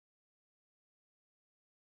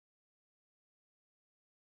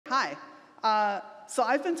Hi. So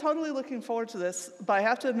I've been totally looking forward to this, but I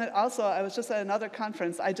have to admit also, I was just at another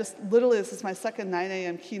conference. This is my second 9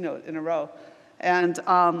 a.m. keynote in a row. And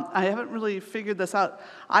I haven't really figured this out.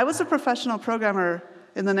 I was a professional programmer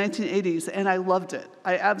in the 1980s, and I loved it.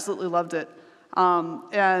 I absolutely loved it. But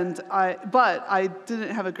I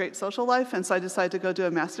didn't have a great social life, and so I decided to go do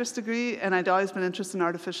a master's degree, and I'd always been interested in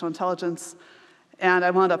artificial intelligence, and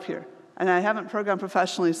I wound up here. And I haven't programmed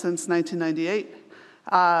professionally since 1998.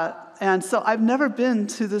 And so I've never been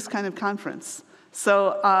to this kind of conference.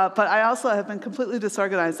 So, but I also have been completely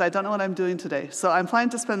disorganized. I don't know what I'm doing today. So I'm planning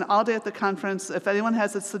to spend all day at the conference. If anyone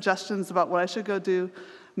has suggestions about what I should go do,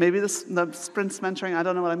 maybe the sprints mentoring, I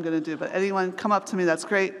don't know what I'm going to do. But anyone come up to me, that's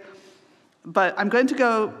great. But I'm going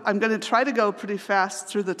to try to go pretty fast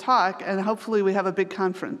through the talk, and hopefully we have a big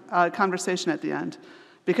conversation at the end.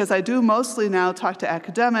 Because I do mostly now talk to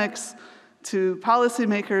academics, to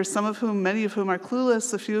policymakers, many of whom are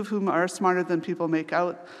clueless, a few of whom are smarter than people make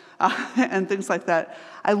out, and things like that.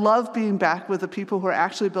 I love being back with the people who are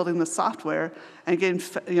actually building the software and getting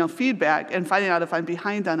feedback and finding out if I'm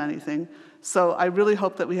behind on anything. So I really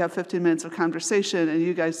hope that we have 15 minutes of conversation and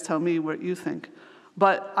you guys tell me what you think.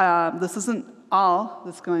 But this isn't all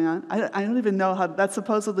that's going on. I don't even know how, that's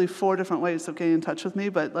supposedly 4 different ways of getting in touch with me,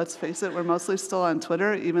 but let's face it, we're mostly still on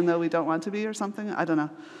Twitter, even though we don't want to be or something. I don't know.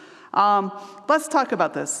 Let's talk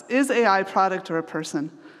about this. Is AI a product or a person?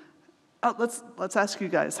 Oh, let's ask you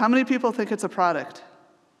guys. How many people think it's a product?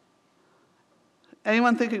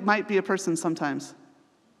 Anyone think it might be a person sometimes?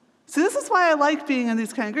 See, this is why I like being in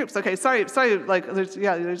these kind of groups. Okay, sorry, like,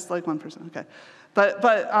 there's like one person, okay. But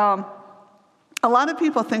a lot of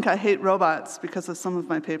people think I hate robots because of some of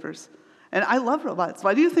my papers. And I love robots.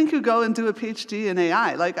 Why do you think you go and do a PhD in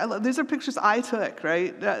AI? Like, these are pictures I took,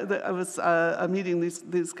 right? I was a meeting,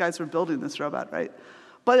 these guys were building this robot, right?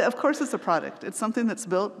 But of course it's a product. It's something that's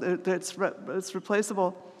built, it's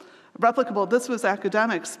replaceable, replicable. This was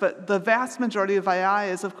academics, but the vast majority of AI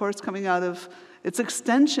is, of course, coming out of, it's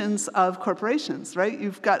extensions of corporations, right?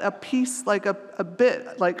 You've got a piece, like a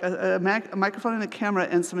bit, like a microphone and a camera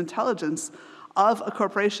and some intelligence of a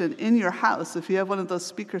corporation in your house if you have one of those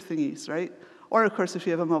speaker thingies, right? Or, of course, if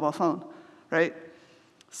you have a mobile phone, right?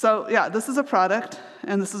 So, yeah, this is a product,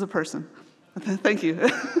 and this is a person. Thank you.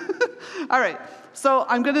 All right, so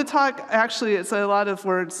I'm going to talk, actually, it's a lot of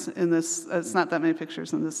words in this, it's not that many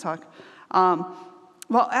pictures in this talk. I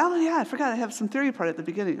forgot I have some theory part at the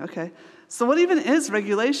beginning, okay. So what even is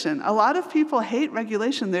regulation? A lot of people hate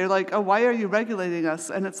regulation. They're like, oh, why are you regulating us?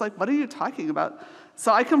 And it's like, what are you talking about?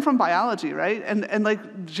 So I come from biology, right? And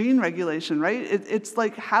like gene regulation, right? It's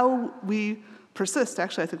like how we persist.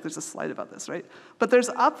 Actually, I think there's a slide about this, right? But there's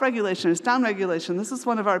up-regulation, there's down-regulation. This is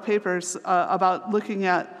one of our papers about looking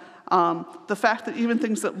at the fact that even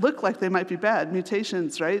things that look like they might be bad,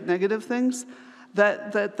 mutations, right? Negative things,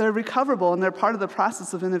 that they're recoverable and they're part of the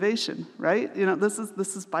process of innovation, right? You know, this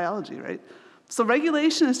is biology, right? So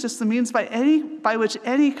regulation is just the means by which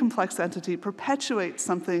any complex entity perpetuates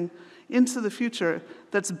something into the future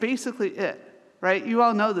that's basically it, right? You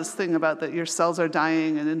all know this thing about that your cells are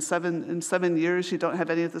dying and in seven years you don't have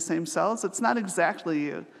any of the same cells. It's not exactly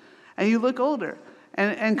you. And you look older.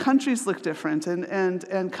 And countries look different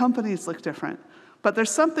and companies look different. But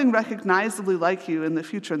there's something recognizably like you in the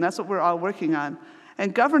future, and that's what we're all working on.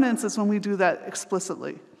 And governance is when we do that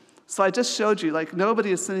explicitly. So I just showed you, like,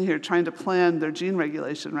 nobody is sitting here trying to plan their gene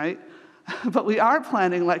regulation, right? But we are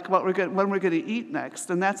planning like when we're going to eat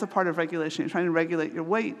next, and that's a part of regulation. You're trying to regulate your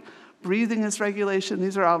weight. Breathing is regulation.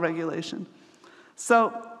 These are all regulation.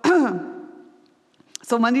 So,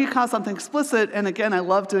 so when you call something explicit, and again, I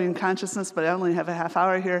love doing consciousness, but I only have a half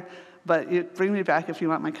hour here, but you bring me back if you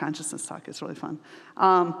want my consciousness talk. It's really fun.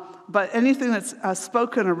 But anything that's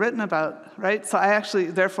spoken or written about, right? So I actually,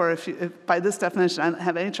 therefore, if by this definition, I don't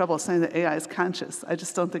have any trouble saying that AI is conscious. I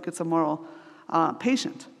just don't think it's a moral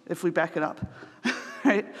patient if we back it up,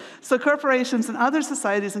 right? So corporations and other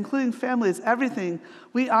societies, including families, everything,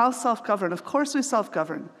 we all self-govern. Of course we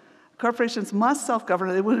self-govern. Corporations must self-govern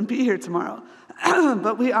or they wouldn't be here tomorrow.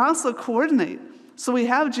 But we also coordinate. So we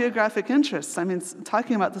have geographic interests. I mean,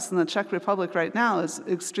 talking about this in the Czech Republic right now is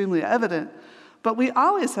extremely evident. But we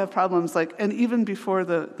always have problems, like, and even before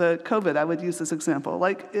the COVID, I would use this example.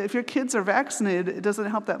 Like, if your kids are vaccinated, it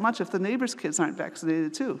doesn't help that much if the neighbor's kids aren't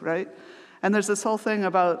vaccinated too, right? And there's this whole thing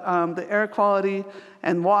about the air quality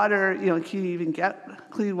and water, you know, can you even get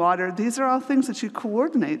clean water? These are all things that you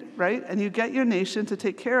coordinate, right? And you get your nation to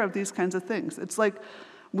take care of these kinds of things. It's like,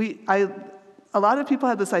 a lot of people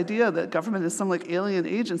have this idea that government is some like alien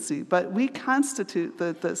agency, but we constitute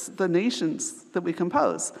the nations that we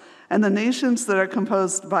compose. And the nations that are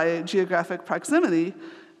composed by geographic proximity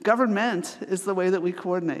Government is the way that we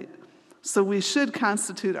coordinate. So we should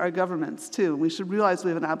constitute our governments, too. We should realize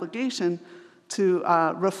we have an obligation to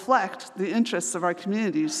reflect the interests of our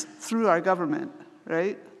communities through our government,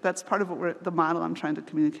 right? That's part of what the model I'm trying to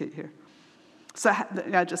communicate here. So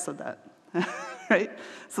yeah, I just said that, right?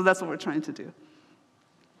 So that's what we're trying to do.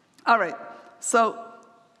 All right, so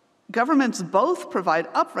governments both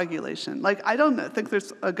provide upregulation. Like, I don't think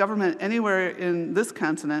there's a government anywhere in this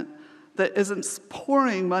continent that isn't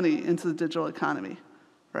pouring money into the digital economy,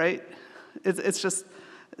 right? It's just,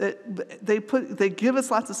 they give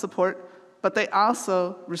us lots of support, but they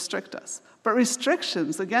also restrict us. But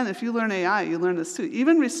restrictions, again, if you learn AI, you learn this too.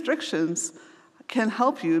 Even restrictions can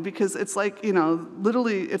help you because it's like,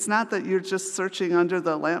 literally, it's not that you're just searching under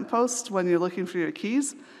the lamppost when you're looking for your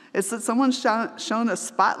keys. It's that someone's shown a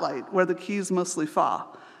spotlight where the keys mostly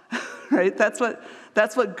fall, right? That's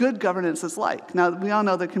what good governance is like. Now, we all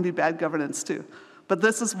know there can be bad governance too. But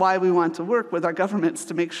this is why we want to work with our governments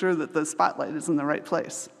to make sure that the spotlight is in the right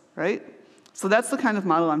place, right? So that's the kind of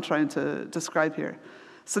model I'm trying to describe here.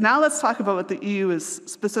 So now let's talk about what the EU is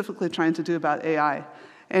specifically trying to do about AI.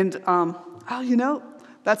 And,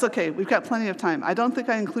 that's okay. We've got plenty of time. I don't think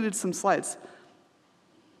I included some slides.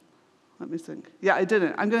 Let me think. Yeah, I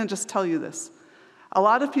didn't. I'm going to just tell you this. A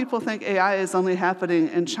lot of people think AI is only happening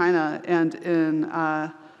in China and in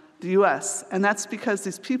the US, and that's because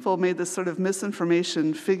these people made this sort of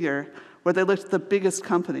misinformation figure where they looked at the biggest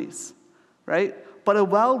companies, right? But a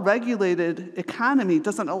well-regulated economy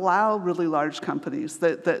doesn't allow really large companies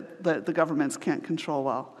that the governments can't control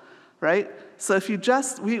well, right? So if you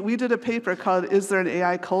we did a paper called Is There an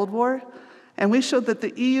AI Cold War? And we showed that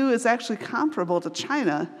the EU is actually comparable to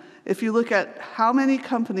China if you look at how many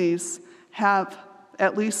companies have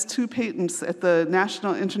at least 2 patents at the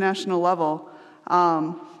international level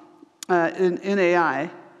in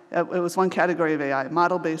AI. It was one category of AI,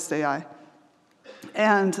 model-based AI.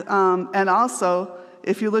 And also,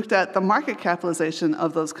 if you looked at the market capitalization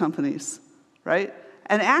of those companies, right?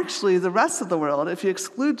 And actually, the rest of the world, if you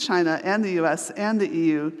exclude China and the US and the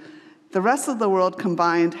EU, the rest of the world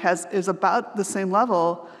combined is about the same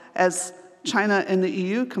level as China and the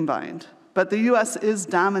EU combined. But the US is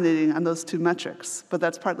dominating on those 2 metrics, but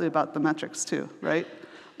that's partly about the metrics too, right?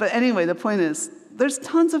 But anyway, the point is, there's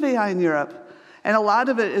tons of AI in Europe, and a lot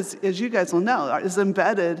of it is, as you guys will know, is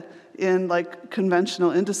embedded in like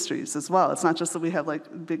conventional industries as well. It's not just that we have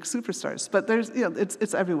like big superstars, but there's,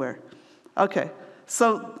 it's everywhere. Okay,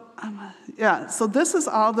 so so this is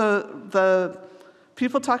all the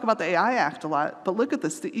people talk about the AI Act a lot, but look at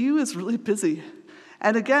this, the EU is really busy.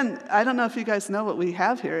 And again, I don't know if you guys know what we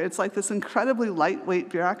have here. It's like this incredibly lightweight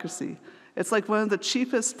bureaucracy. It's like one of the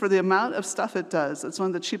cheapest, for the amount of stuff it does, it's one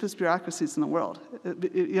of the cheapest bureaucracies in the world.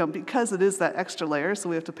 Because it is that extra layer, so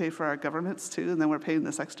we have to pay for our governments too, and then we're paying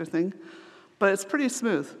this extra thing. But it's pretty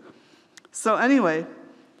smooth. So anyway,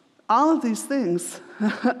 all of these things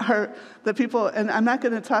are the people, and I'm not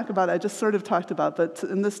going to talk about, I just sort of talked about, but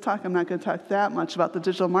in this talk I'm not going to talk that much about the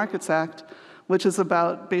Digital Markets Act, which is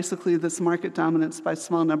about basically this market dominance by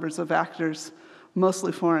small numbers of actors,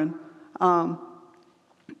 mostly foreign.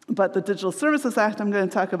 But the Digital Services Act I'm going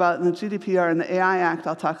to talk about, and the GDPR and the AI Act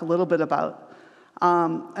I'll talk a little bit about.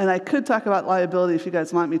 And I could talk about liability if you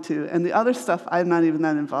guys want me to. And the other stuff I'm not even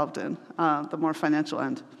that involved in, the more financial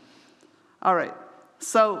end. All right,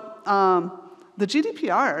 so the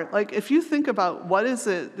GDPR, like if you think about what is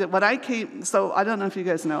it, that when I came, so I don't know if you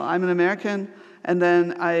guys know, I'm an American, and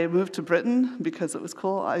then I moved to Britain because it was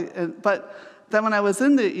cool. But then when I was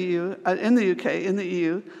in the EU, in the UK, in the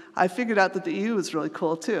EU, I figured out that the EU was really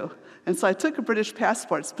cool too. And so I took a British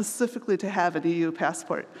passport specifically to have an EU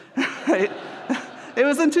passport, right? It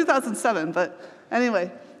was in 2007, but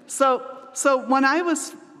anyway. So when I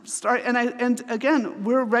was and again,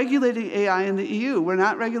 we're regulating AI in the EU. We're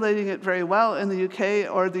not regulating it very well in the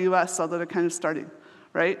UK or the US, although they're kind of starting,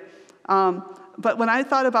 right? But when I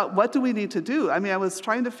thought about what do we need to do, I mean, I was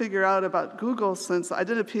trying to figure out about Google since I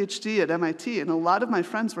did a PhD at MIT, and a lot of my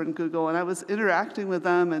friends were in Google, and I was interacting with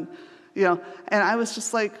them, and and I was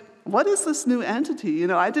just like, what is this new entity?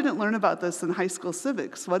 I didn't learn about this in high school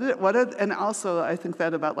civics. And also I think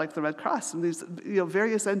that about like the Red Cross and these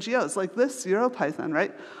various NGOs like this, EuroPython,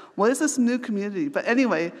 right? What is this new community? But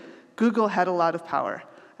anyway, Google had a lot of power,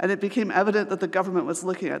 and it became evident that the government was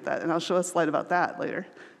looking at that, and I'll show a slide about that later.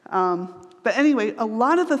 But anyway, a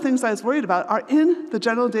lot of the things I was worried about are in the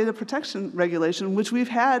General Data Protection Regulation, which we've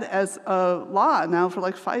had as a law now for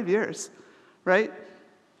like 5 years, right?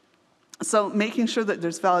 So making sure that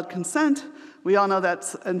there's valid consent, we all know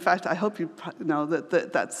that's, in fact, I hope you know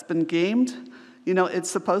that that's been gamed. It's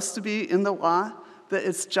supposed to be in the law that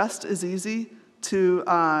it's just as easy to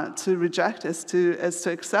reject as to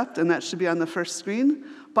accept, and that should be on the first screen.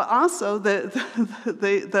 But also,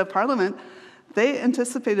 the Parliament, they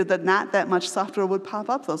anticipated that not that much software would pop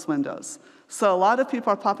up those windows. So a lot of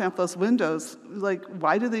people are popping up those windows, like,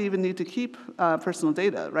 why do they even need to keep personal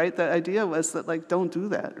data, right? The idea was that, like, don't do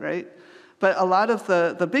that, right? But a lot of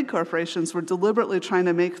the big corporations were deliberately trying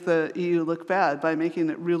to make the EU look bad by making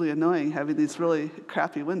it really annoying, having these really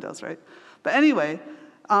crappy windows, right? But anyway,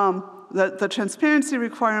 the transparency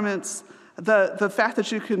requirements, the fact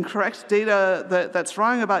that you can correct data that's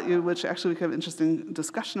wrong about you, which actually we can have an interesting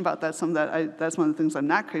discussion about that. That's one of the things I'm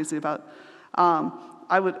not crazy about.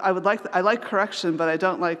 I like correction, but I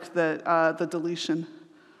don't like the deletion.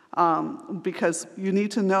 Because you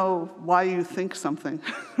need to know why you think something,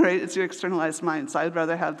 right? It's your externalized mind, so I'd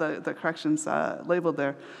rather have the corrections labeled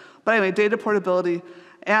there. But anyway, data portability,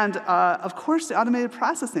 and of course, the automated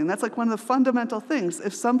processing. That's like one of the fundamental things.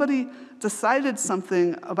 If somebody decided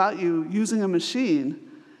something about you using a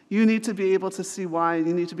machine, you need to be able to see why, and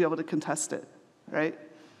you need to be able to contest it, right?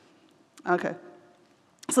 Okay.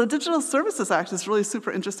 So the Digital Services Act is really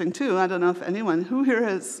super interesting, too. I don't know if anyone, who here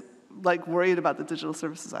has like worried about the Digital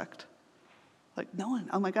Services Act? Like, no one.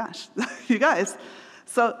 Oh my gosh, you guys.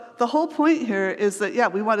 So the whole point here is that, yeah,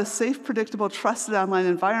 we want a safe, predictable, trusted online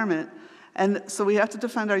environment, and so we have to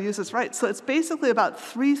defend our users' rights. So it's basically about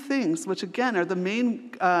three things, which again are the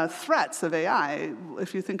main threats of AI,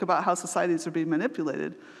 if you think about how societies are being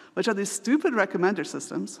manipulated, which are these stupid recommender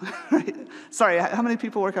systems, right? Sorry, how many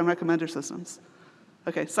people work on recommender systems?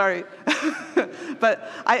 Okay, sorry. But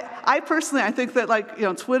I personally, I think that, like, you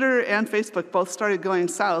know, Twitter and Facebook both started going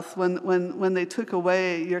south when they took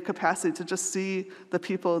away your capacity to just see the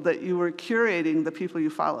people that you were curating, the people you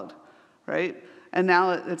followed, right? And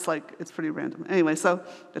now it's like, it's pretty random. Anyway, so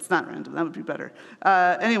it's not random, that would be better.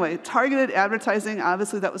 Anyway, targeted advertising,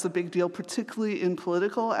 obviously that was a big deal, particularly in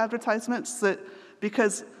political advertisements,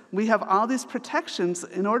 because we have all these protections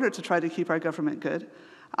in order to try to keep our government good.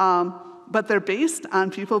 But they're based on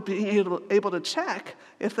people being able to check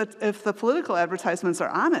if the political advertisements are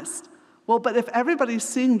honest. Well, but if everybody's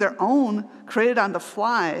seeing their own created on the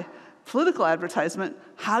fly political advertisement,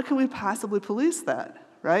 how can we possibly police that,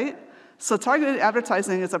 right? So targeted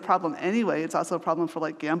advertising is a problem anyway. It's also a problem for,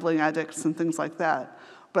 like, gambling addicts and things like that.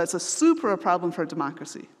 But it's a problem for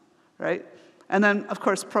democracy, right? And then, of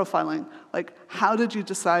course, profiling. Like, how did you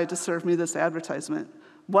decide to serve me this advertisement?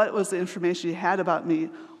 What was the information you had about me?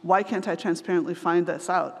 Why can't I transparently find this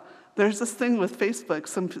out? There's this thing with Facebook.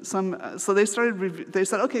 So they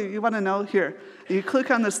said, okay, you want to know? Here. You click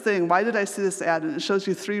on this thing. Why did I see this ad? And it shows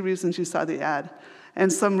you 3 reasons you saw the ad.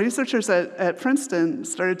 And some researchers at Princeton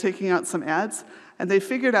started taking out some ads, and they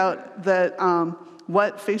figured out that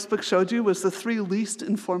what Facebook showed you was the 3 least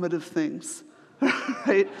informative things.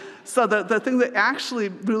 Right? So the thing that actually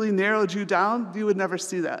really narrowed you down, you would never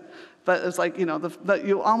see that. But it's like, you know,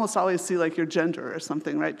 you almost always see, like, your gender or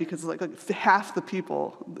something, right? Because like half the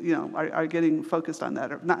people, you know, are getting focused on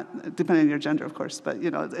that, or not, depending on your gender, of course. But, you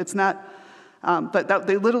know, it's not. But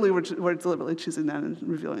they literally were deliberately choosing that and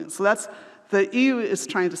revealing it. So the EU is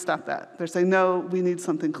trying to stop that. They're saying, no, we need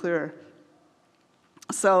something clearer.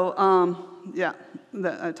 So yeah,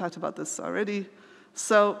 I talked about this already.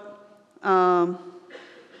 So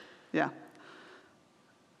yeah.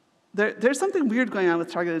 There's something weird going on with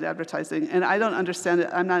targeted advertising, and I don't understand it.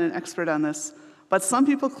 I'm not an expert on this. But some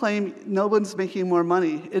people claim no one's making more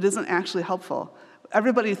money. It isn't actually helpful.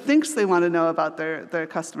 Everybody thinks they want to know about their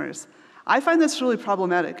customers. I find this really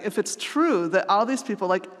problematic. If it's true that all these people,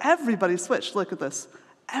 like, everybody switched. Look at this.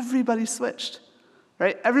 Everybody switched,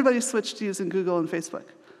 right? Everybody switched to using Google and Facebook.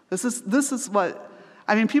 This is what,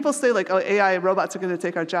 I mean, people say, like, oh, AI, robots are going to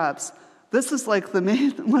take our jobs. This is like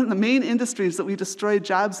one of the main industries that we destroy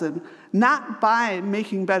jobs in, not by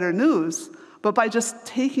making better news, but by just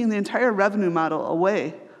taking the entire revenue model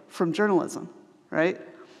away from journalism, right?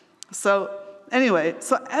 So anyway,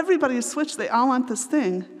 so everybody switched. They all want this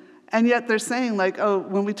thing, and yet they're saying, like, oh,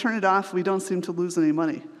 when we turn it off, we don't seem to lose any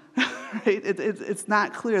money, right? It's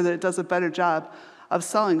not clear that it does a better job of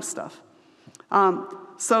selling stuff.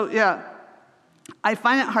 So yeah. I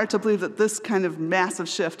find it hard to believe that this kind of massive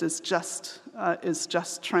shift is just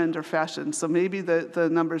trend or fashion. So maybe the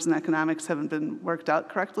numbers in economics haven't been worked out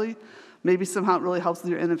correctly. Maybe somehow it really helps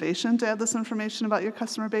with your innovation to have this information about your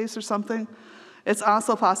customer base or something. It's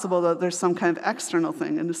also possible that there's some kind of external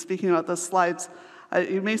thing. And speaking about those slides,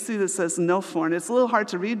 you may see this says no foreign. It's a little hard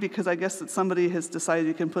to read because I guess that somebody has decided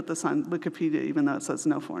you can put this on Wikipedia even though it says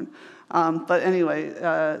no foreign. But anyway,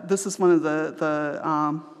 this is one of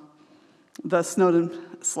the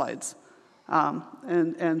Snowden slides.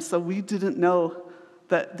 And so we didn't know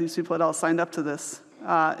that these people had all signed up to this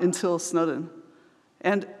until Snowden.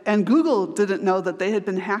 And Google didn't know that they had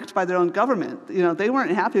been hacked by their own government. You know, they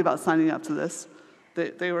weren't happy about signing up to this.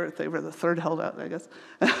 They were the third holdout, I guess.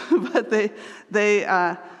 but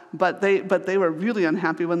they were really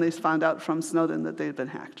unhappy when they found out from Snowden that they had been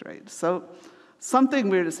hacked, right? So something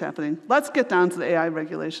weird is happening. Let's get down to the AI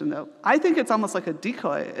regulation, though. I think it's almost like a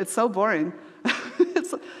decoy. It's so boring.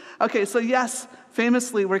 Okay, so yes,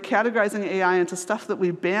 famously, we're categorizing AI into stuff that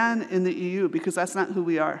we ban in the EU because that's not who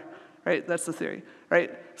we are, right? That's the theory,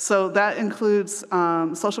 right? So that includes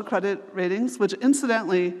social credit ratings, which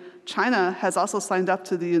incidentally, China has also signed up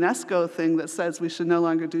to the UNESCO thing that says we should no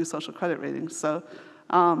longer do social credit ratings. So,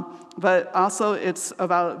 but also it's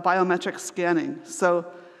about biometric scanning. So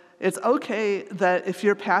it's okay that if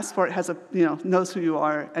your passport has knows who you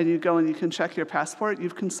are, and you go and you can check your passport,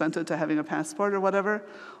 you've consented to having a passport or whatever,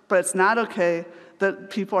 but it's not okay that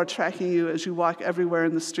people are tracking you as you walk everywhere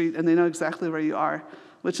in the street and they know exactly where you are,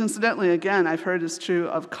 which incidentally, again, I've heard is true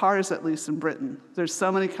of cars, at least in Britain. There's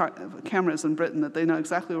so many cameras in Britain that they know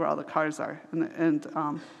exactly where all the cars are,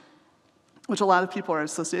 and which a lot of people are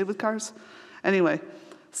associated with cars. Anyway,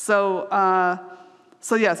 so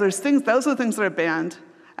yeah, there's things, those are the things that are banned.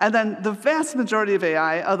 And then the vast majority of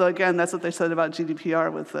AI, although again, that's what they said about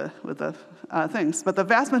GDPR with the things, but the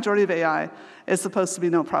vast majority of AI is supposed to be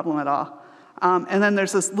no problem at all. And then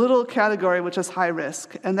there's this little category which is high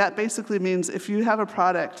risk, and that basically means if you have a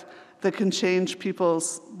product that can change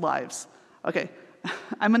people's lives. Okay,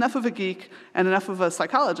 I'm enough of a geek and enough of a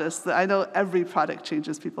psychologist that I know every product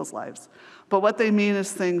changes people's lives. But what they mean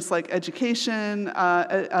is things like education,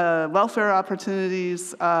 welfare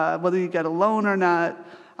opportunities, whether you get a loan or not,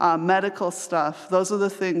 medical stuff. Those are the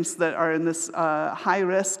things that are in this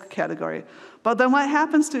high-risk category. But then what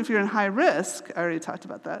happens to if you're in high risk, I already talked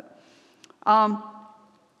about that,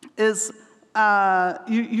 is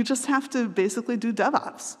you just have to basically do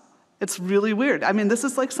DevOps. It's really weird. I mean, this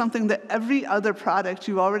is like something that every other product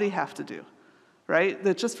you already have to do, right?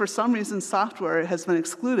 That just for some reason software has been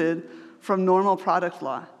excluded from normal product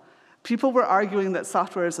law. People were arguing that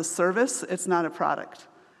software is a service, it's not a product.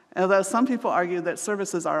 Although some people argue that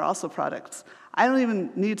services are also products. I don't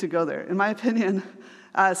even need to go there. In my opinion,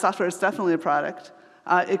 software is definitely a product.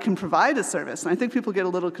 It can provide a service, and I think people get a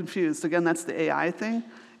little confused. Again, that's the AI thing.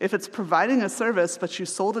 If it's providing a service, but you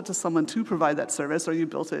sold it to someone to provide that service, or you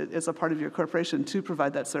built it as a part of your corporation to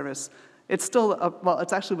provide that service, it's still,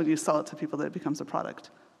 it's actually when you sell it to people that it becomes a product,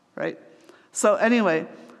 right? So anyway,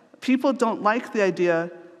 people don't like the idea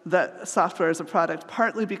that software is a product,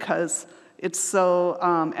 partly because it's so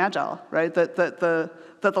agile, right? That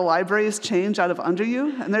the libraries change out of under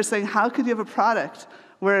you, and they're saying, how could you have a product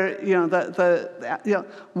where,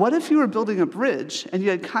 what if you were building a bridge and you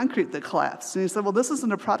had concrete that collapsed? And you said, well, this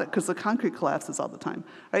isn't a product because the concrete collapses all the time,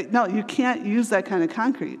 right? No, you can't use that kind of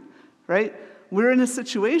concrete, right? We're in a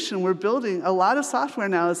situation where building a lot of software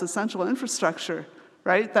now is essential infrastructure,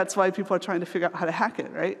 right? That's why people are trying to figure out how to hack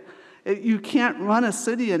it, right? You can't run a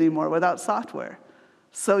city anymore without software.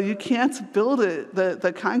 So you can't build it,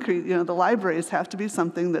 the concrete, the libraries have to be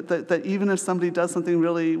something that even if somebody does something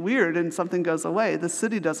really weird and something goes away, the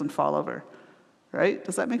city doesn't fall over, right?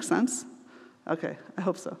 Does that make sense? Okay, I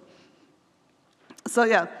hope so. So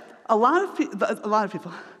yeah, a lot of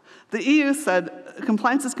people, the EU said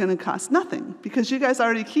compliance is going to cost nothing because you guys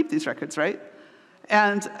already keep these records, right?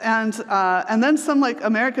 And then some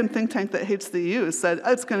American think tank that hates the EU said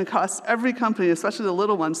it's going to cost every company, especially the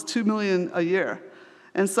little ones, $2 million a year.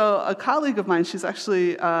 And so a colleague of mine, she's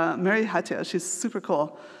actually Mary Hatia, she's super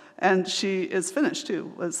cool, and she is Finnish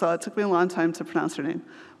too, so it took me a long time to pronounce her name.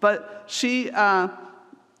 But she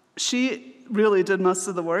really did most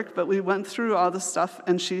of the work, but we went through all the stuff,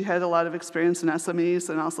 and she had a lot of experience in SMEs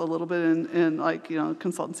and also a little bit in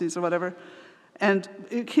consultancies or whatever. And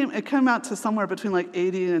it came out to somewhere between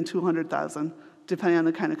 80 and 200,000, depending on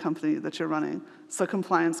the kind of company that you're running. So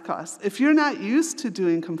compliance costs. If you're not used to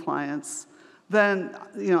doing compliance, then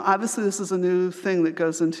obviously this is a new thing that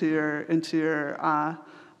goes into your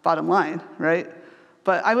bottom line, right?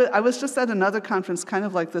 But I was just at another conference kind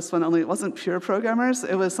of like this one, only it wasn't pure programmers.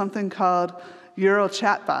 It was something called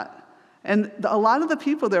EuroChatbot. And a lot of the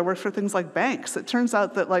people there work for things like banks. It turns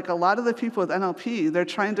out that a lot of the people with NLP, they're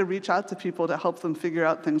trying to reach out to people to help them figure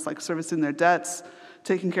out things like servicing their debts,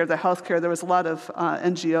 taking care of their health care. There was a lot of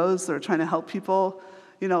NGOs that are trying to help people,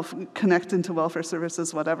 connect into welfare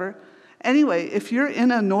services, whatever. Anyway, if you're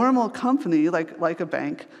in a normal company, like a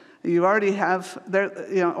bank, you already have,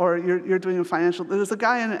 or you're doing a financial, there's a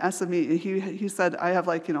guy in an SME, he said, I have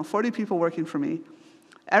 40 people working for me.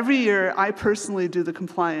 Every year, I personally do the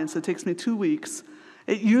compliance. It takes me 2 weeks.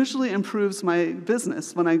 it usually improves my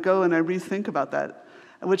business when I go and I rethink about that,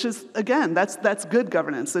 which is, again, that's good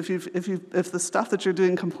governance. If the stuff that you're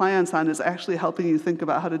doing compliance on is actually helping you think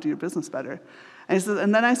about how to do your business better. And he says,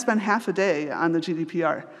 and then I spend half a day on the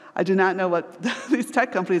GDPR. I do not know what these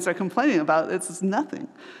tech companies are complaining about. It's just nothing,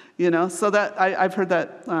 So that I've heard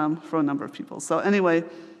that from a number of people. So anyway,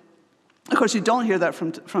 of course, you don't hear that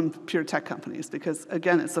from pure tech companies because,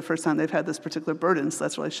 again, it's the first time they've had this particular burden, so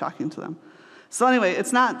that's really shocking to them. So anyway,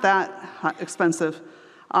 it's not that expensive.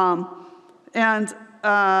 The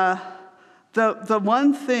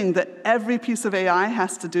one thing that every piece of AI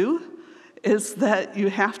has to do is that you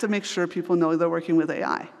have to make sure people know they're working with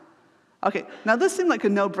AI. Okay, now this seemed like a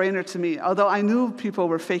no-brainer to me, although I knew people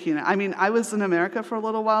were faking it. I mean, I was in America for a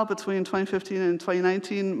little while between 2015 and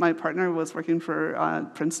 2019. My partner was working for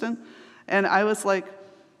Princeton, and I was like,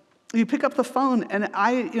 you pick up the phone, and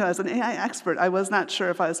I, as an AI expert, I was not sure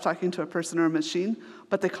if I was talking to a person or a machine,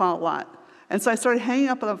 but they call a lot. And so I started hanging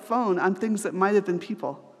up the phone on things that might have been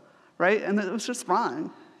people, right? And it was just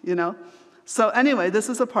wrong, So anyway, this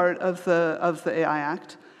is a part of the AI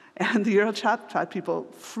Act, and the EuroChat people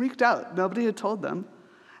freaked out. Nobody had told them,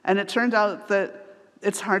 and it turned out that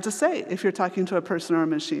it's hard to say if you're talking to a person or a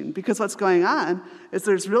machine, because what's going on is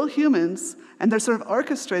there's real humans, and they're sort of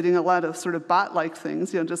orchestrating a lot of sort of bot-like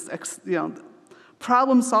things,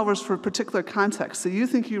 problem solvers for a particular context. So you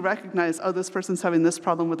think you recognize, oh, this person's having this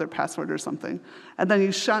problem with their password or something, and then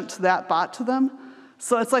you shunt that bot to them.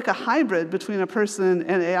 So it's like a hybrid between a person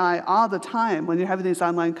and AI all the time when you're having these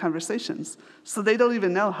online conversations. So they don't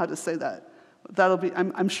even know how to say that.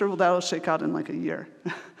 I'm sure that'll shake out in like a year.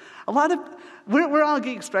 We're all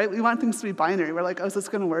geeks, right? We want things to be binary. We're like, oh, is this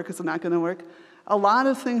going to work? Is it not going to work? A lot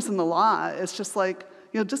of things in the law, it's just like,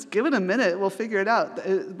 just give it a minute. We'll figure it out.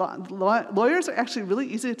 Lawyers are actually really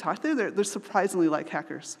easy to talk to. They're surprisingly like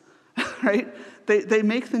hackers, right? They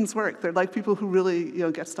make things work. They're like people who really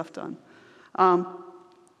get stuff done.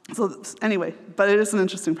 So anyway, but it is an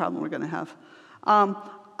interesting problem we're going to have.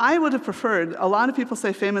 I would have preferred, a lot of people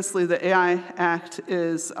say famously the AI Act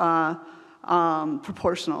is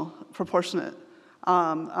proportionate,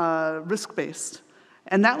 risk-based.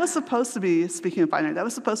 And that was supposed to be, speaking of binary, that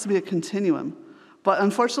was supposed to be a continuum. But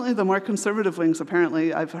unfortunately, the more conservative wings,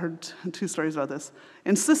 apparently, I've heard 2 stories about this,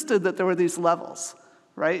 insisted that there were these levels,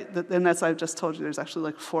 right? And as I've just told you, there's actually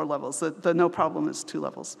like 4 levels. The no problem is 2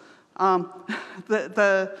 levels. But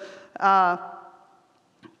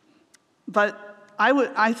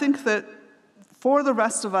I think that for the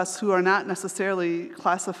rest of us who are not necessarily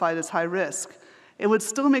classified as high risk, it would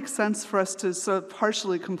still make sense for us to sort of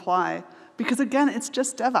partially comply, because again, it's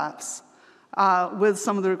just DevOps with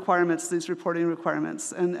some of the requirements, these reporting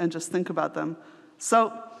requirements, and just think about them.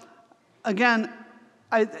 So again,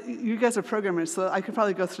 you guys are programmers, so I could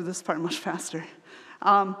probably go through this part much faster.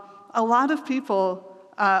 A lot of people.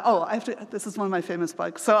 This is one of my famous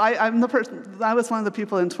bugs. So I was one of the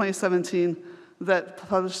people in 2017 that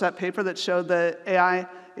published that paper that showed that AI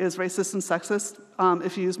is racist and sexist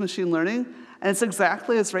if you use machine learning. And it's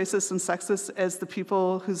exactly as racist and sexist as the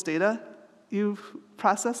people whose data you've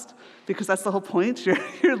processed, because that's the whole point.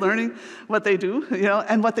 You're learning what they do,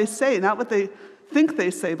 and what they say, not what they think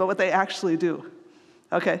they say, but what they actually do.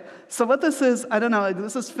 Okay, so what this is, I don't know,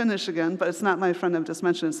 this is Finnish again, but it's not my friend I've just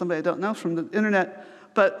mentioned, it's somebody I don't know from the internet.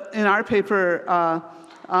 But in our paper,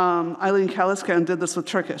 Eileen Kaliskan did this with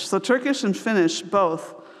Turkish. So Turkish and Finnish,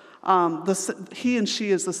 both, he and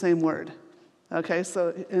she is the same word. Okay,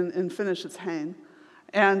 so in Finnish it's hän.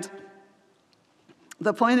 And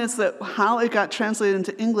the point is that how it got translated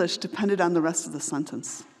into English depended on the rest of the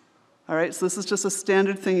sentence. All right, so this is just a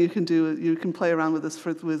standard thing you can do. You can play around with this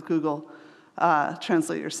with Google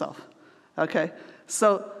Translate yourself. Okay,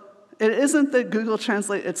 so it isn't that Google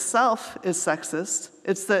Translate itself is sexist.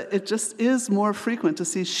 It's that it just is more frequent to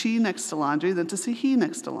see she next to laundry than to see he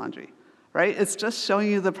next to laundry, right? It's just showing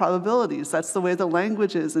you the probabilities. That's the way the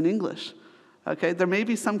language is in English. Okay, there may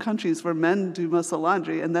be some countries where men do most of the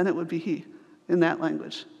laundry, and then it would be he in that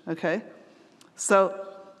language. Okay, so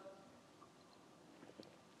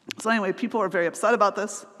anyway, people are very upset about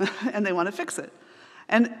this, and they want to fix it.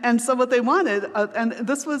 And so what they wanted, and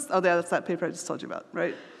this was, that's that paper I just told you about,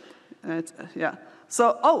 right? Yeah.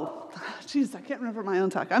 So, geez, I can't remember my own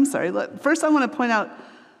talk. I'm sorry. First, I want to point out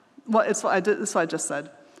what I just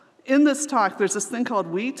said. In this talk, there's this thing called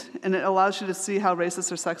wheat, and it allows you to see how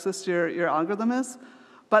racist or sexist your algorithm is.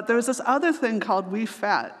 But there's this other thing called we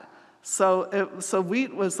fat. So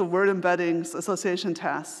wheat was the word embedding association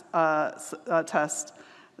test, and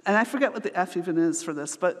I forget what the F even is for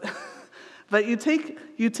this, but but you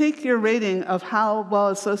take your rating of how well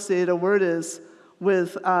associated a word is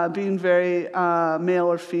with being very male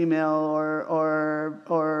or female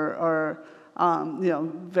or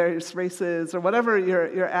various races or whatever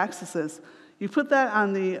your axis is. You put that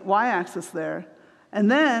on the y-axis there, and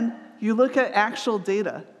then you look at actual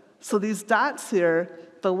data. So these dots here,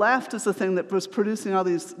 the left is the thing that was producing all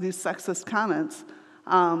these sexist comments.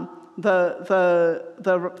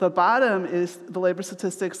 The bottom is the labor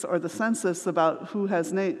statistics or the census about who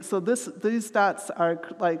has names. So these dots are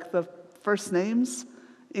like the first names,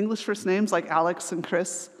 English first names like Alex and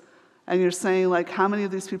Chris. And you're saying like how many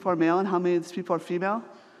of these people are male and how many of these people are female.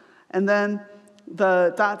 And then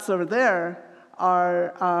the dots over there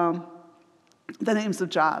are the names of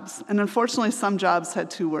jobs. And unfortunately, some jobs had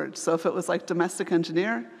 2 words. So if it was like domestic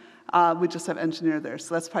engineer, we just have engineer there.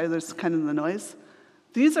 So that's probably there's kind of the noise.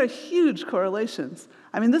 These are huge correlations.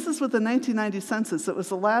 I mean, this is with the 1990 census. It was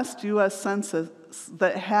the last US census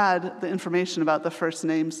that had the information about the first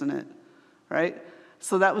names in it, right?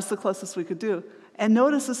 So that was the closest we could do. And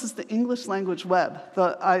notice this is the English language web.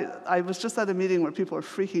 I was just at a meeting where people were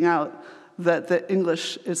freaking out that the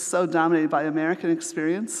English is so dominated by American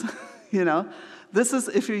experience. You know, this is,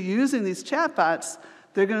 if you're using these chatbots,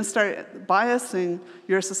 they're going to start biasing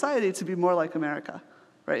your society to be more like America,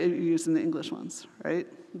 right? You're using the English ones, right?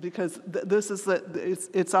 Because this is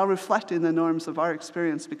it's all reflecting the norms of our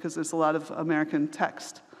experience because there's a lot of American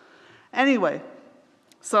text. Anyway,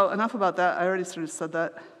 so enough about that. I already sort of said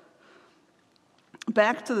that.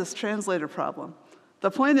 Back to this translator problem.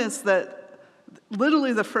 The point is that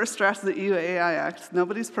literally the first draft of the EU AI Act,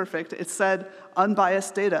 nobody's perfect, it said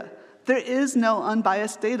unbiased data. There is no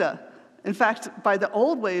unbiased data. In fact, by the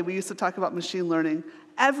old way we used to talk about machine learning,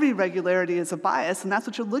 every regularity is a bias, and that's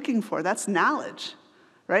what you're looking for. That's knowledge,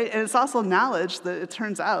 right? And it's also knowledge that it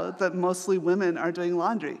turns out that mostly women are doing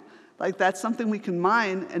laundry. Like, that's something we can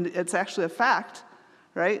mine, and it's actually a fact,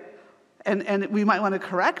 right? And we might want to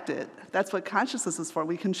correct it. That's what consciousness is for.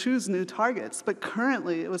 We can choose new targets. But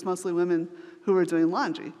currently, it was mostly women who were doing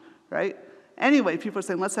laundry, right? Anyway, people are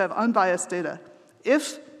saying, let's have unbiased data.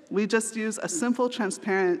 If we just use a simple,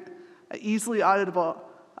 transparent, easily auditable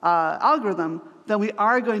algorithm, then we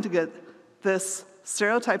are going to get this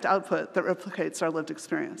stereotyped output that replicates our lived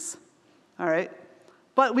experience, all right?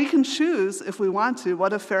 But we can choose, if we want to,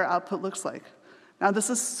 what a fair output looks like. Now,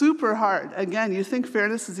 this is super hard. Again, you think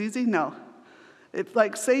fairness is easy? No.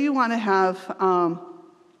 Like, say you want to have,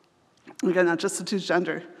 again, not just to choose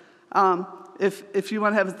gender. If you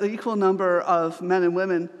want to have the equal number of men and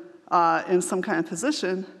women in some kind of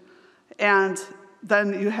position, and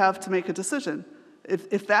then you have to make a decision.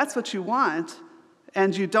 If that's what you want,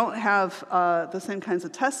 and you don't have the same kinds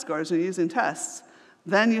of test scores, you're using tests,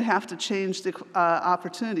 then you have to change the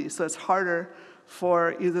opportunity. So it's harder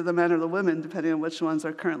for either the men or the women, depending on which ones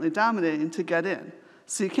are currently dominating, to get in.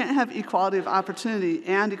 So you can't have equality of opportunity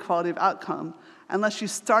and equality of outcome unless you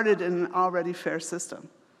started in an already fair system,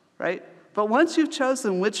 right? But once you've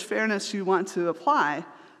chosen which fairness you want to apply,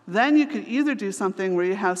 then you could either do something where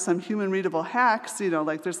you have some human-readable hacks,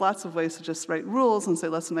 like there's lots of ways to just write rules and say,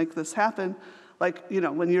 let's make this happen. Like,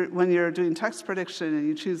 when you're doing text prediction and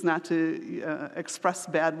you choose not to express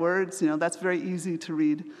bad words, that's very easy to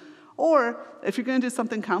read. Or if you're going to do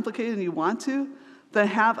something complicated and you want to, then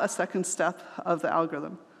have a second step of the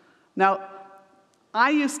algorithm. Now, I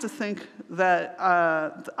used to think that,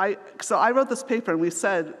 so I wrote this paper and we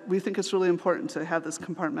said, we think it's really important to have this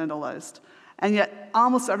compartmentalized. And yet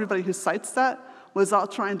almost everybody who cites that was all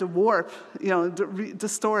trying to warp,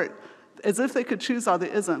 distort, as if they could choose all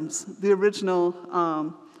the isms, the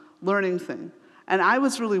original learning thing. And I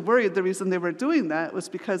was really worried the reason they were doing that was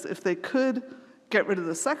because if they could get rid of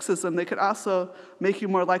the sexism, they could also make you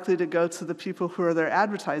more likely to go to the people who are their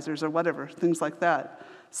advertisers or whatever, things like that.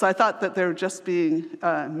 So I thought that they were just being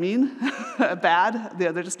mean, bad.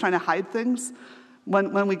 They're just trying to hide things.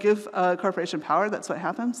 When we give a corporation power, that's what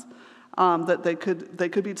happens. That they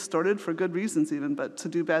could be distorted for good reasons even, but to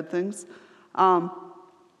do bad things.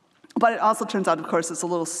 But it also turns out, of course, it's a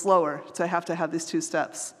little slower to have these 2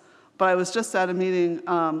 steps. But I was just at a meeting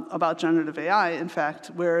about generative AI, in fact,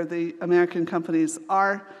 where the American companies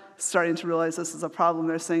are starting to realize this is a problem.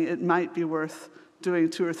 They're saying it might be worth doing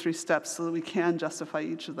 2 or 3 steps so that we can justify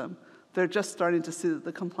each of them. They're just starting to see that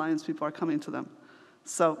the compliance people are coming to them.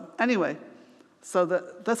 So anyway,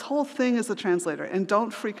 this whole thing is a translator. And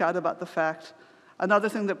don't freak out about the fact. Another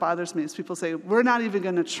thing that bothers me is people say, we're not even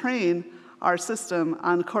going to train our system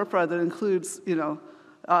on corpora that includes,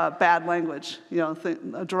 bad language,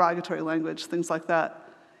 derogatory language, things like that.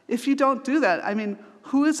 If you don't do that, I mean,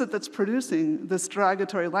 who is it that's producing this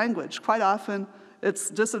derogatory language? Quite often,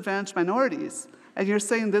 it's disadvantaged minorities. And you're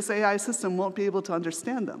saying this AI system won't be able to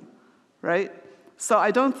understand them, right? So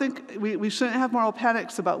I don't think we shouldn't have moral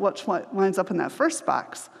panics about what winds up in that first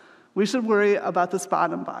box. We should worry about this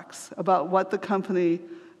bottom box, about what the company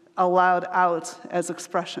allowed out as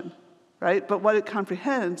expression, right? But what it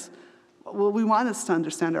comprehends, well, we want us to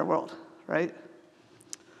understand our world, right?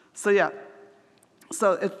 So yeah.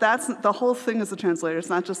 So if that's the whole thing is a translator, it's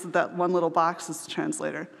not just that one little box is a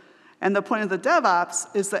translator. And the point of the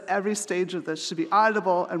DevOps is that every stage of this should be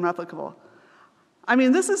auditable and replicable. I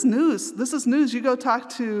mean, this is news. This is news. You go talk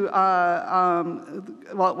to,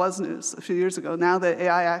 well, it was news a few years ago. Now the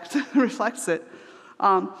AI Act reflects it.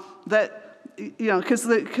 That, because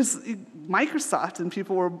Microsoft and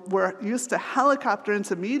people were used to helicopter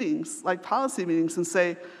into meetings, like policy meetings, and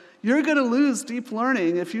say, you're going to lose deep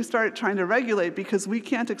learning if you start trying to regulate because we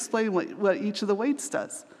can't explain what each of the weights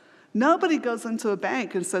does. Nobody goes into a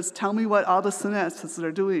bank and says, tell me what all the synapses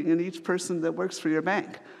are doing in each person that works for your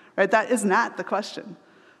bank. Right? That is not the question.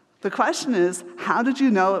 The question is, how did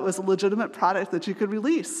you know it was a legitimate product that you could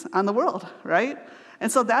release on the world, right?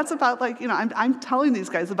 And so that's about I'm telling these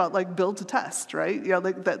guys about build to test, right?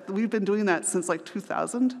 That we've been doing that since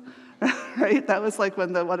 2000, right? That was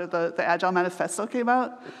when the Agile Manifesto came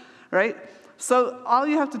out, right? So all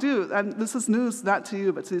you have to do, and this is news not to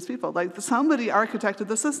you but to these people, somebody architected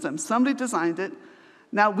the system, somebody designed it.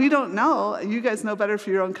 Now, we don't know, you guys know better for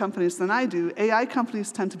your own companies than I do, AI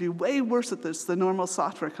companies tend to be way worse at this than normal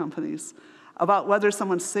software companies about whether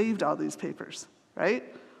someone saved all these papers, right?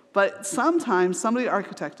 But sometimes somebody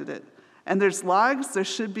architected it. And there's logs, there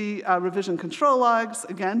should be revision control logs,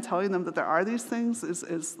 again, telling them that there are these things is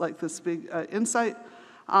this big insight.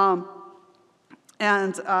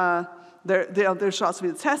 There should also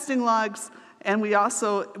be the testing logs. And we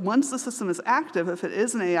also, once the system is active, if it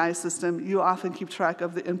is an AI system, you often keep track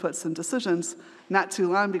of the inputs and decisions, not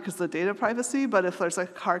too long because of the data privacy, but if there's a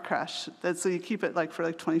car crash, so you keep it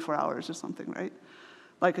for 24 hours or something, right?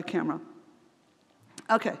 Like a camera.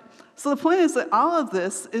 Okay, so the point is that all of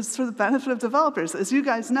this is for the benefit of developers, as you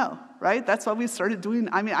guys know, right? That's why we started doing,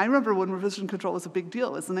 I remember when revision control was a big deal.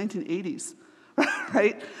 It was the 1980s.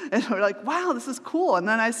 Right? And we're like, wow, this is cool. And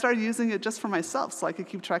then I started using it just for myself so I could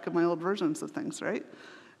keep track of my old versions of things, right?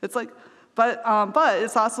 It's but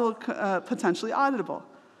it's also potentially auditable.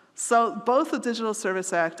 So both the Digital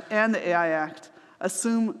Service Act and the AI Act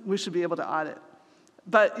assume we should be able to audit.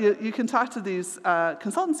 But you can talk to these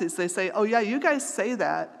consultancies. They say, oh, yeah, you guys say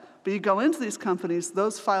that, but you go into these companies,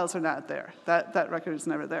 those files are not there. That record is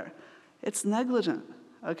never there. It's negligent.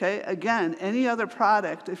 Okay, again, any other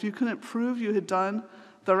product, if you couldn't prove you had done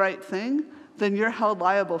the right thing, then you're held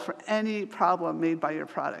liable for any problem made by your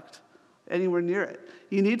product, anywhere near it.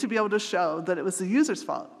 You need to be able to show that it was the user's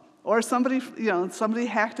fault, or somebody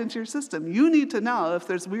hacked into your system. You need to know if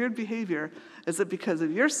there's weird behavior, is it because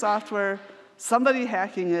of your software, somebody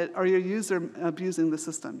hacking it, or your user abusing the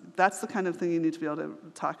system? That's the kind of thing you need to be able to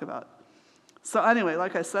talk about. So anyway,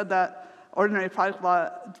 like I said, that ordinary product law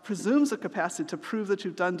presumes a capacity to prove that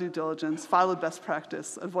you've done due diligence, followed best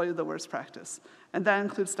practice, avoided the worst practice. And that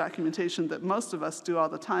includes documentation that most of us do all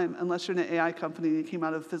the time, unless you're in an AI company and you came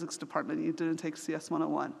out of the physics department and you didn't take CS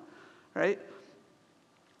 101, right?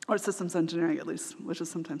 Or systems engineering, at least, which is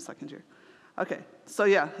sometimes second year. Okay, so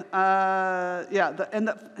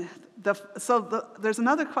there's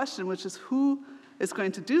another question, which is who is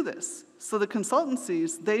going to do this? So the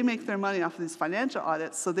consultancies, they make their money off of these financial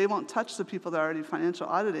audits, so they won't touch the people that are already financial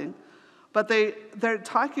auditing. But they're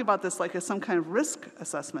talking about this as some kind of risk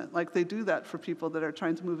assessment, like they do that for people that are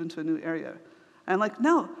trying to move into a new area. And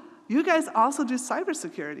no, you guys also do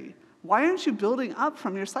cybersecurity. Why aren't you building up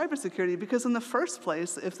from your cybersecurity? Because in the first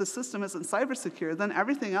place, if the system isn't cybersecure, then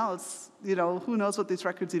everything else, who knows what these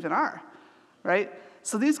records even are, right?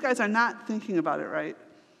 So these guys are not thinking about it right.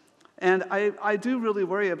 And I do really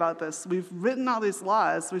worry about this. We've written all these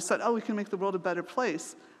laws. We said, oh, we can make the world a better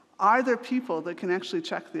place. Are there people that can actually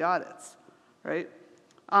check the audits, right?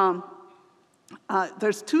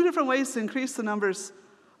 There's two different ways to increase the numbers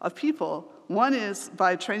of people. One is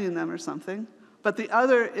by training them or something, but the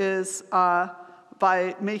other is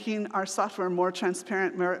by making our software more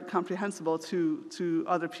transparent, more comprehensible to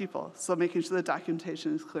other people. So making sure the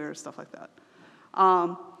documentation is clear, stuff like that.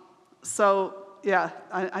 Yeah,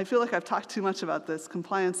 I feel like I've talked too much about this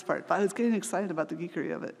compliance part, but I was getting excited about the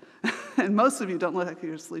geekery of it. And most of you don't look like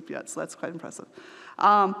you're asleep yet, so that's quite impressive.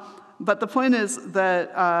 But the point is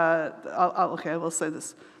that, I will say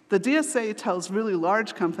this. The DSA tells really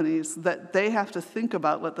large companies that they have to think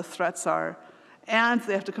about what the threats are, and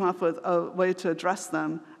they have to come up with a way to address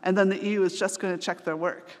them, and then the EU is just going to check their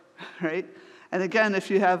work, right? And again, if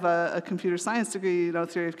you have a computer science degree,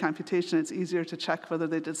 theory of computation, it's easier to check whether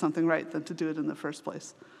they did something right than to do it in the first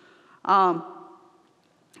place.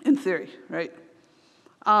 in theory, right?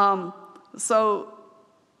 So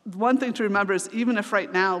one thing to remember is even if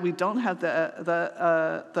right now we don't have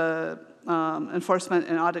the enforcement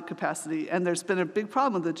and audit capacity, and there's been a big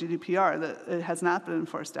problem with the GDPR that it has not been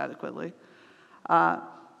enforced adequately,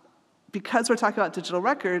 because we're talking about digital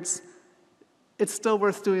records, it's still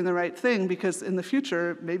worth doing the right thing, because in the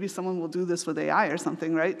future, maybe someone will do this with AI or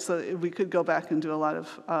something, right? So we could go back and do a lot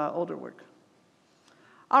of older work.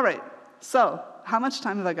 All right, so how much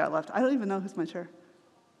time have I got left? I don't even know who's my chair.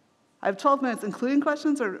 I have 12 minutes, including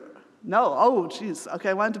questions, or no? Oh, geez. Okay,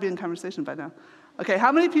 I wanted to be in conversation by now. Okay,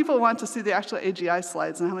 how many people want to see the actual AGI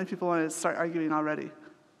slides, and how many people want to start arguing already?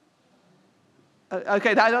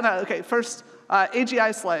 Okay, I don't know. Okay, first,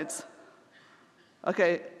 AGI slides.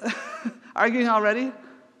 Okay, arguing already?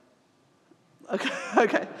 Okay,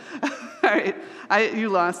 okay. All right, you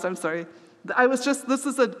lost, I'm sorry. This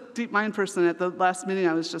is a DeepMind person at the last meeting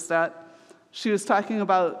I was just at. She was talking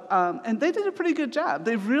about, and they did a pretty good job.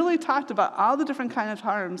 They really talked about all the different kind of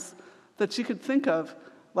harms that she could think of,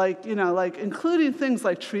 like including things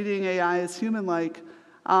like treating AI as human-like.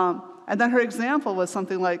 And then her example was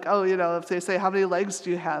something like, if they say, how many legs do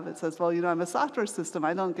you have? It says, well, I'm a software system.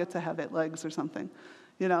 I don't get to have 8 legs or something,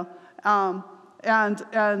 and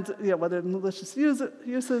whether malicious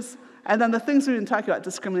uses, and then the things we didn't talk about,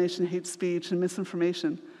 discrimination, hate speech, and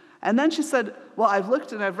misinformation. And then she said, well, I've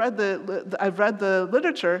looked and I've read the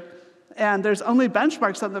literature, and there's only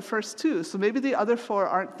benchmarks on the first 2, so maybe the other 4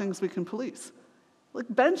 aren't things we can police. Like,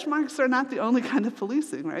 benchmarks are not the only kind of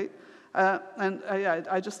policing, right?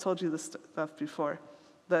 I just told you this stuff before.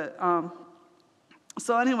 So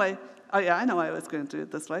anyway, I know I was going to do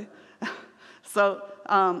it this way. So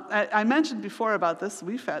I mentioned before about this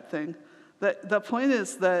WeFat thing. The point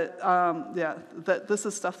is that, that this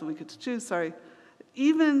is stuff that we get to choose, sorry.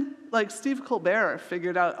 Even like Steve Colbert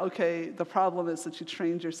figured out, okay, the problem is that you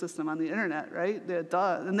trained your system on the internet, right?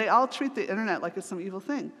 Duh. And they all treat the internet like it's some evil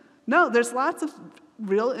thing. No, there's lots of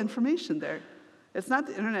real information there. It's not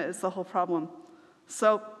the internet, it's the whole problem.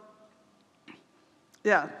 So,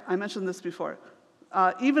 yeah, I mentioned this before.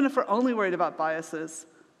 Even if we're only worried about biases,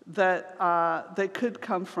 that they could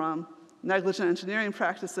come from negligent engineering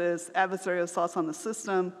practices, adversarial assaults on the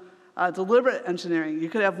system, deliberate engineering. You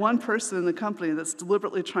could have one person in the company that's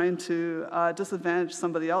deliberately trying to disadvantage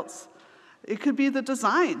somebody else. It could be the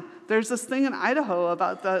design. There's this thing in Idaho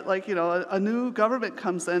about that, a new government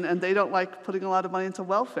comes in and they don't like putting a lot of money into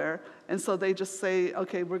welfare, and so they just say,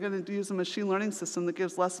 okay, we're going to use a machine learning system that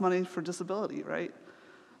gives less money for disability, right?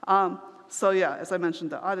 So yeah, as I mentioned,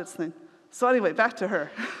 the audits thing. So anyway, back to her.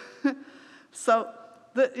 So,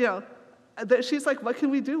 she's like, what can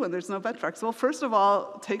we do when there's no benchmarks? Well, first of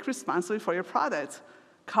all, take responsibility for your product.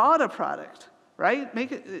 Call it a product, right?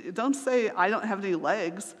 Don't say, I don't have any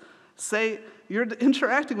legs. Say, you're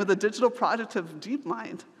interacting with a digital product of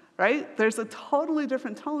DeepMind, right? There's a totally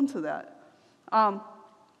different tone to that.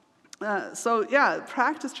 So yeah,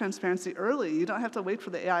 practice transparency early. You don't have to wait for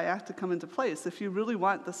the AI Act to come into place if you really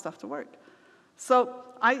want this stuff to work. So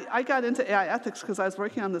I got into AI ethics because I was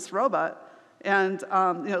working on this robot, and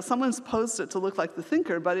someone's posed it to look like the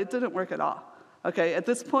thinker, but it didn't work at all. Okay, at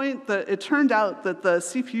this point, it turned out that the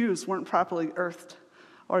CPUs weren't properly earthed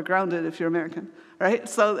or grounded if you're American, right?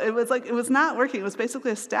 So it was not working. It was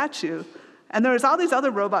basically a statue. And there was all these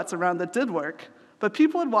other robots around that did work, but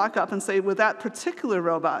people would walk up and say, with that particular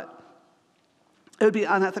robot, it would be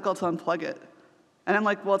unethical to unplug it. And I'm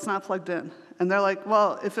like, well, it's not plugged in. And they're like,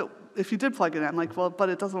 well, if you did plug it in, I'm like, well, but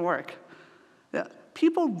it doesn't work. Yeah.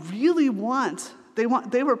 People really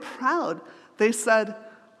they were proud. They said,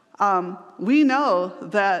 we know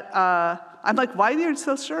that, I'm like, why are you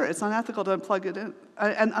so sure it's unethical to unplug it in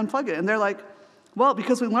and unplug it? And they're like, well,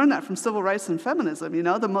 because we learned that from civil rights and feminism,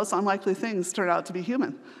 the most unlikely things turn out to be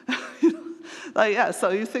human. So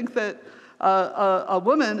you think that a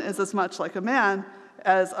woman is as much like a man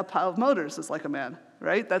as a pile of motors is like a man,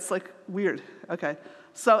 right? That's like weird, okay.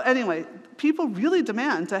 So anyway, people really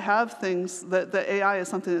demand to have things that the AI is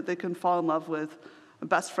something that they can fall in love with,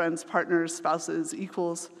 best friends, partners, spouses,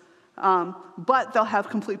 equals, but they'll have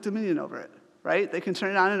complete dominion over it, right? They can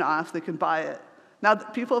turn it on and off, they can buy it. Now,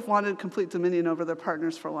 people have wanted complete dominion over their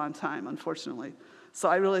partners for a long time, unfortunately. So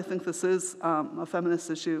I really think this is a feminist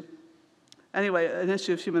issue. Anyway, an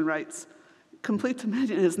issue of human rights. Complete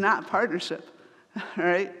dominion is not partnership,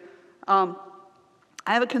 right?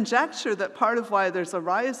 I have a conjecture that part of why there's a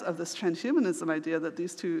rise of this transhumanism idea that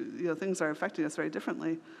these two things are affecting us very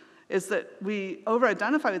differently is that we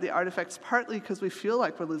over-identify with the artifacts partly because we feel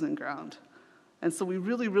like we're losing ground. And so we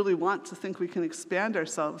really, really want to think we can expand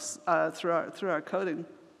ourselves through our coding.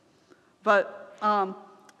 But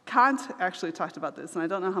Kant actually talked about this, and I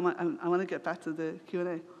don't know how much, I want to get back to the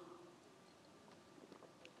Q&A.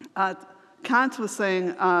 Kant was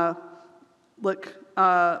saying, look,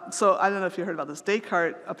 so I don't know if you heard about this.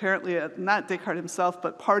 Descartes, apparently, not Descartes himself,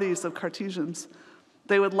 but parties of Cartesians,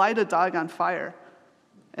 they would light a dog on fire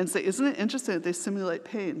and say, isn't it interesting that they simulate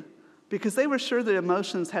pain? Because they were sure that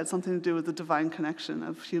emotions had something to do with the divine connection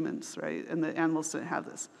of humans, right? And the animals didn't have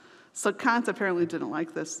this. So Kant apparently didn't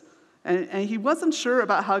like this. And he wasn't sure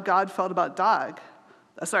about how God felt about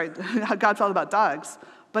how God felt about dogs.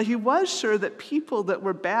 But he was sure that people that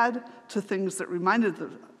were bad to things that reminded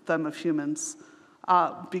them of humans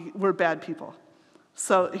were bad people.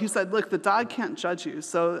 So he said, look, the dog can't judge you,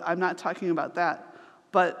 so I'm not talking about that.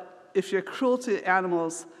 But if you're cruel to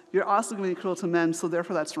animals, you're also going to be cruel to men, so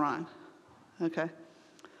therefore that's wrong. Okay?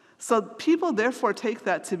 So people therefore take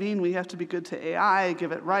that to mean we have to be good to AI,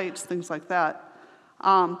 give it rights, things like that.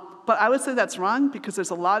 But I would say that's wrong because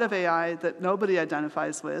there's a lot of AI that nobody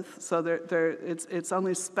identifies with, so it's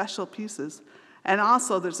only special pieces. And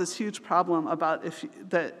also there's this huge problem about if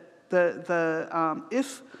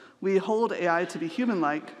we hold AI to be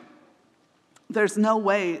human-like, there's no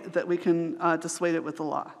way that we can dissuade it with the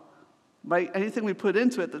law. Right? Anything we put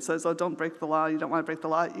into it that says, oh, don't break the law, you don't want to break the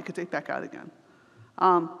law, you could take back out again.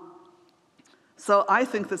 So I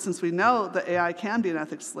think that since we know that AI can be an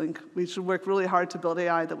ethics link, we should work really hard to build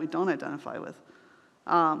AI that we don't identify with.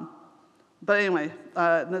 But anyway,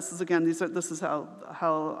 this is how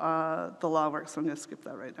the law works, so I'm going to skip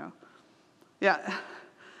that right now. Yeah,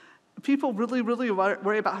 people really, really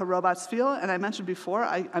worry about how robots feel, and I mentioned before,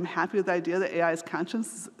 I'm happy with the idea that AI is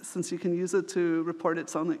conscious, since you can use it to report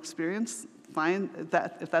its own experience. Fine,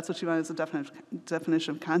 if that's what you want as a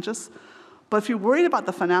definition of conscious. But if you're worried about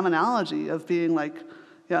the phenomenology of being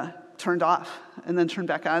turned off and then turned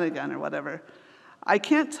back on again or whatever, I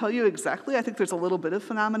can't tell you exactly. I think there's a little bit of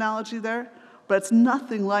phenomenology there, but it's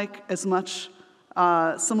nothing like as much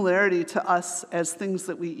similarity to us as things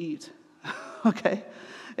that we eat, okay?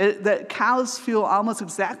 That cows feel almost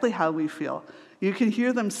exactly how we feel. You can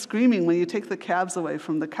hear them screaming when you take the calves away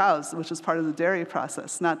from the cows, which is part of the dairy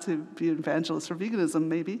process, not to be an evangelist for veganism,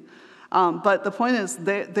 maybe. But the point is,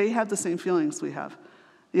 they have the same feelings we have.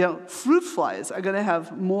 Fruit flies are going to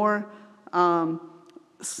have more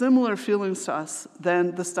similar feelings to us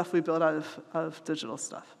than the stuff we build out of digital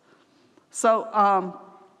stuff. So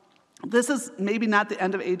this is maybe not the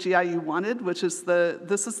end of AGI you wanted, which is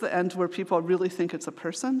this is the end where people really think it's a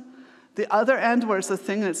person. The other end where it's a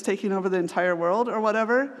thing that's taking over the entire world or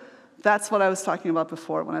whatever, that's what I was talking about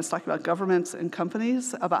before when I was talking about governments and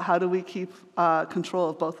companies, about how do we keep control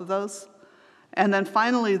of both of those. And then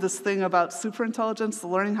finally, this thing about superintelligence,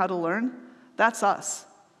 learning how to learn, that's us.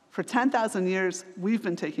 For 10,000 years, we've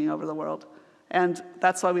been taking over the world. And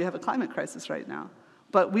that's why we have a climate crisis right now.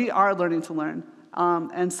 But we are learning to learn.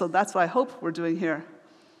 And so that's what I hope we're doing here.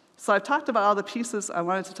 So I've talked about all the pieces I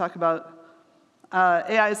wanted to talk about.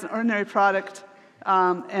 AI is an ordinary product,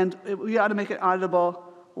 and we ought to make it auditable.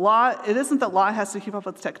 Law, it isn't that law has to keep up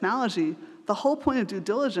with technology. The whole point of due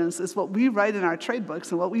diligence is what we write in our trade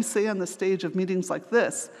books and what we say on the stage of meetings like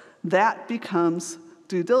this. That becomes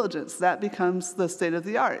due diligence. That becomes the state of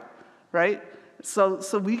the art, right? So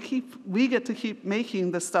we get to keep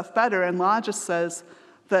making this stuff better, and law just says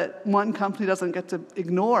that one company doesn't get to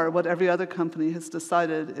ignore what every other company has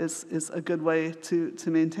decided is a good way to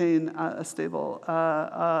maintain a stable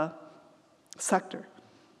sector.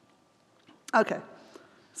 Okay.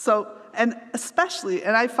 So, and especially,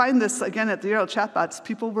 and I find this, again, at the Euro chatbots,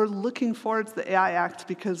 people were looking forward to the AI Act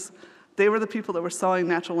because they were the people that were selling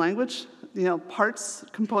natural language, parts,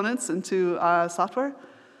 components into software.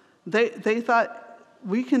 They thought,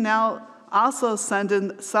 we can now also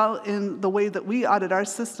sell in the way that we audit our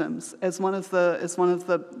systems as one of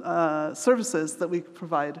the services that we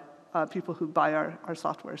provide people who buy our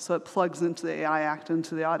software. So it plugs into the AI Act,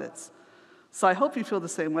 into the audits. So I hope you feel the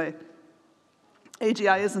same way.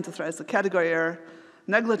 AGI isn't a threat, it's a category error.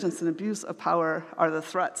 Negligence and abuse of power are the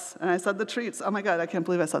threats. And I said the treats. Oh my God, I can't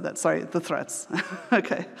believe I said that. Sorry, the threats.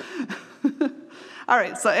 Okay. All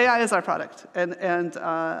right, so AI is our product. And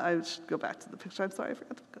I should go back to the picture. I'm sorry, I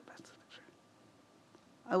forgot to go back to the picture.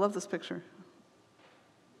 I love this picture.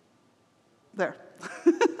 There.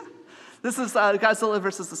 This is Godzilla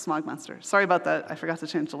versus the smog monster. Sorry about that. I forgot to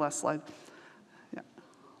change the last slide. Yeah.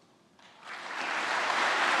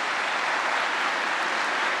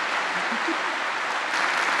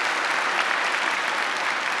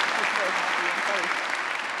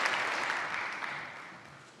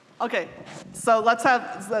 Okay, so let's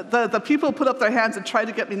have the people put up their hands and try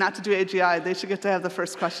to get me not to do AGI. They should get to have the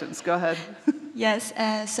first questions. Go ahead. Yes,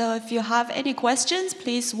 so if you have any questions,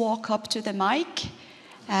 please walk up to the mic.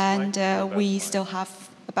 And we still have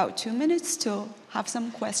about 2 minutes to have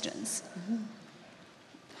some questions.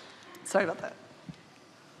 Sorry about that.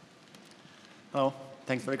 Oh,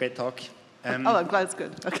 thanks for the great talk. I'm glad it's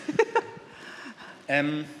good. Okay.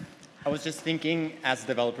 I was just thinking, as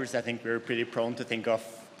developers, I think we're pretty prone to think of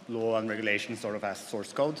law and regulation sort of as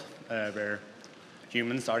source code, where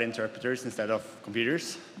humans are the interpreters instead of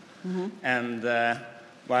computers. Mm-hmm. And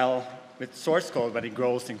while with source code, when it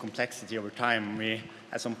grows in complexity over time, we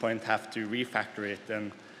at some point have to refactor it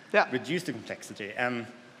and reduce the complexity. And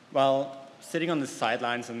while sitting on the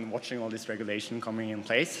sidelines and watching all this regulation coming in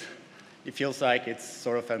place, it feels like it's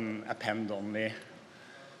sort of an append-only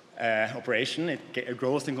operation. It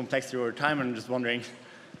grows in complexity over time, and I'm just wondering,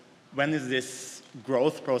 when is this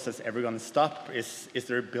growth process ever going to stop? Is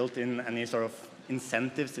there built-in any sort of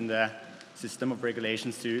incentives in the system of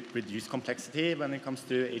regulations to reduce complexity when it comes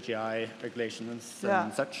to AGI regulations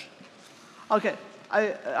and such? Okay.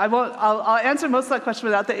 I'll answer most of that question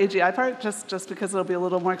without the AGI part, just because it'll be a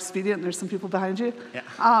little more expedient and there's some people behind you.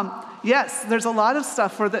 Yeah. Yes, there's a lot of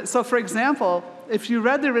stuff for that. So for example, if you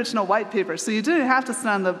read the original white paper, so you didn't have to sit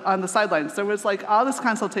on the sidelines. There was like all this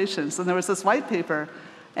consultations, and there was this white paper,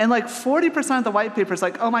 and like 40% of the white paper is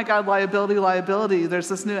like, oh my God, liability, there's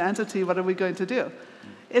this new entity, what are we going to do?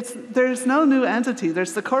 There's no new entity.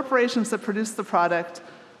 There's the corporations that produce the product,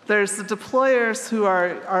 there's the deployers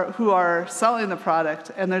who are selling the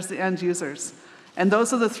product, and there's the end users. And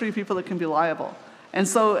those are the three people that can be liable. And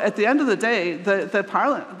so at the end of the day,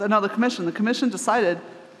 the commission decided,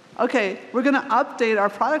 okay, we're going to update our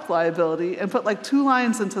product liability and put like 2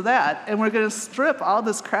 lines into that, and we're going to strip all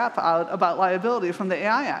this crap out about liability from the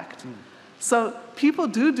AI Act. So people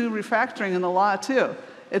do refactoring in the law too.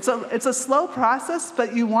 It's a slow process,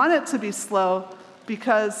 but you want it to be slow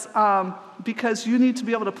because you need to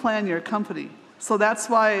be able to plan your company. So that's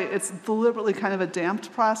why it's deliberately kind of a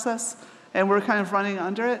damped process, and we're kind of running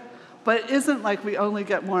under it. But it isn't like we only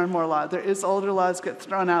get more and more law. There is older laws get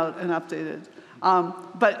thrown out and updated.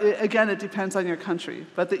 But again, it depends on your country.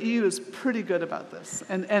 But the EU is pretty good about this.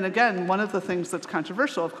 And again, one of the things that's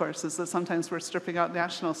controversial, of course, is that sometimes we're stripping out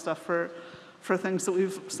national stuff for things that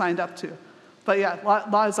we've signed up to. But yeah,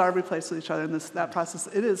 laws are replaced with each other in that process.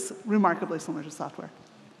 It is remarkably similar to software.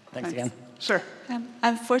 Thanks again. Sure.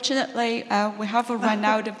 Unfortunately, we have run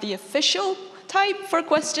out of the official time for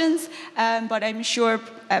questions, but I'm sure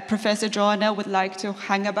Professor Joanna would like to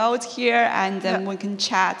hang about here, and then we can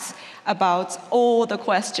chat about all the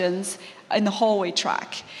questions in the hallway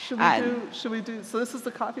track. Should we do, so this is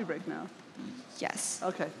the coffee break now? Yes.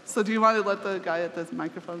 Okay, so do you want to let the guy at the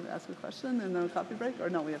microphone ask a question and then a coffee break? Or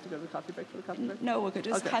no, we have to go to the coffee break for the coffee break? No, we could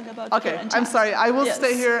just hang about here and chat. I'm sorry, I will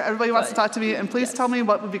stay here. Everybody wants to talk to me, and please tell me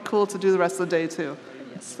what would be cool to do the rest of the day too.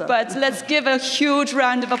 Yes. So. But let's give a huge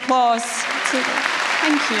round of applause to them.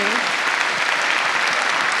 Thank you.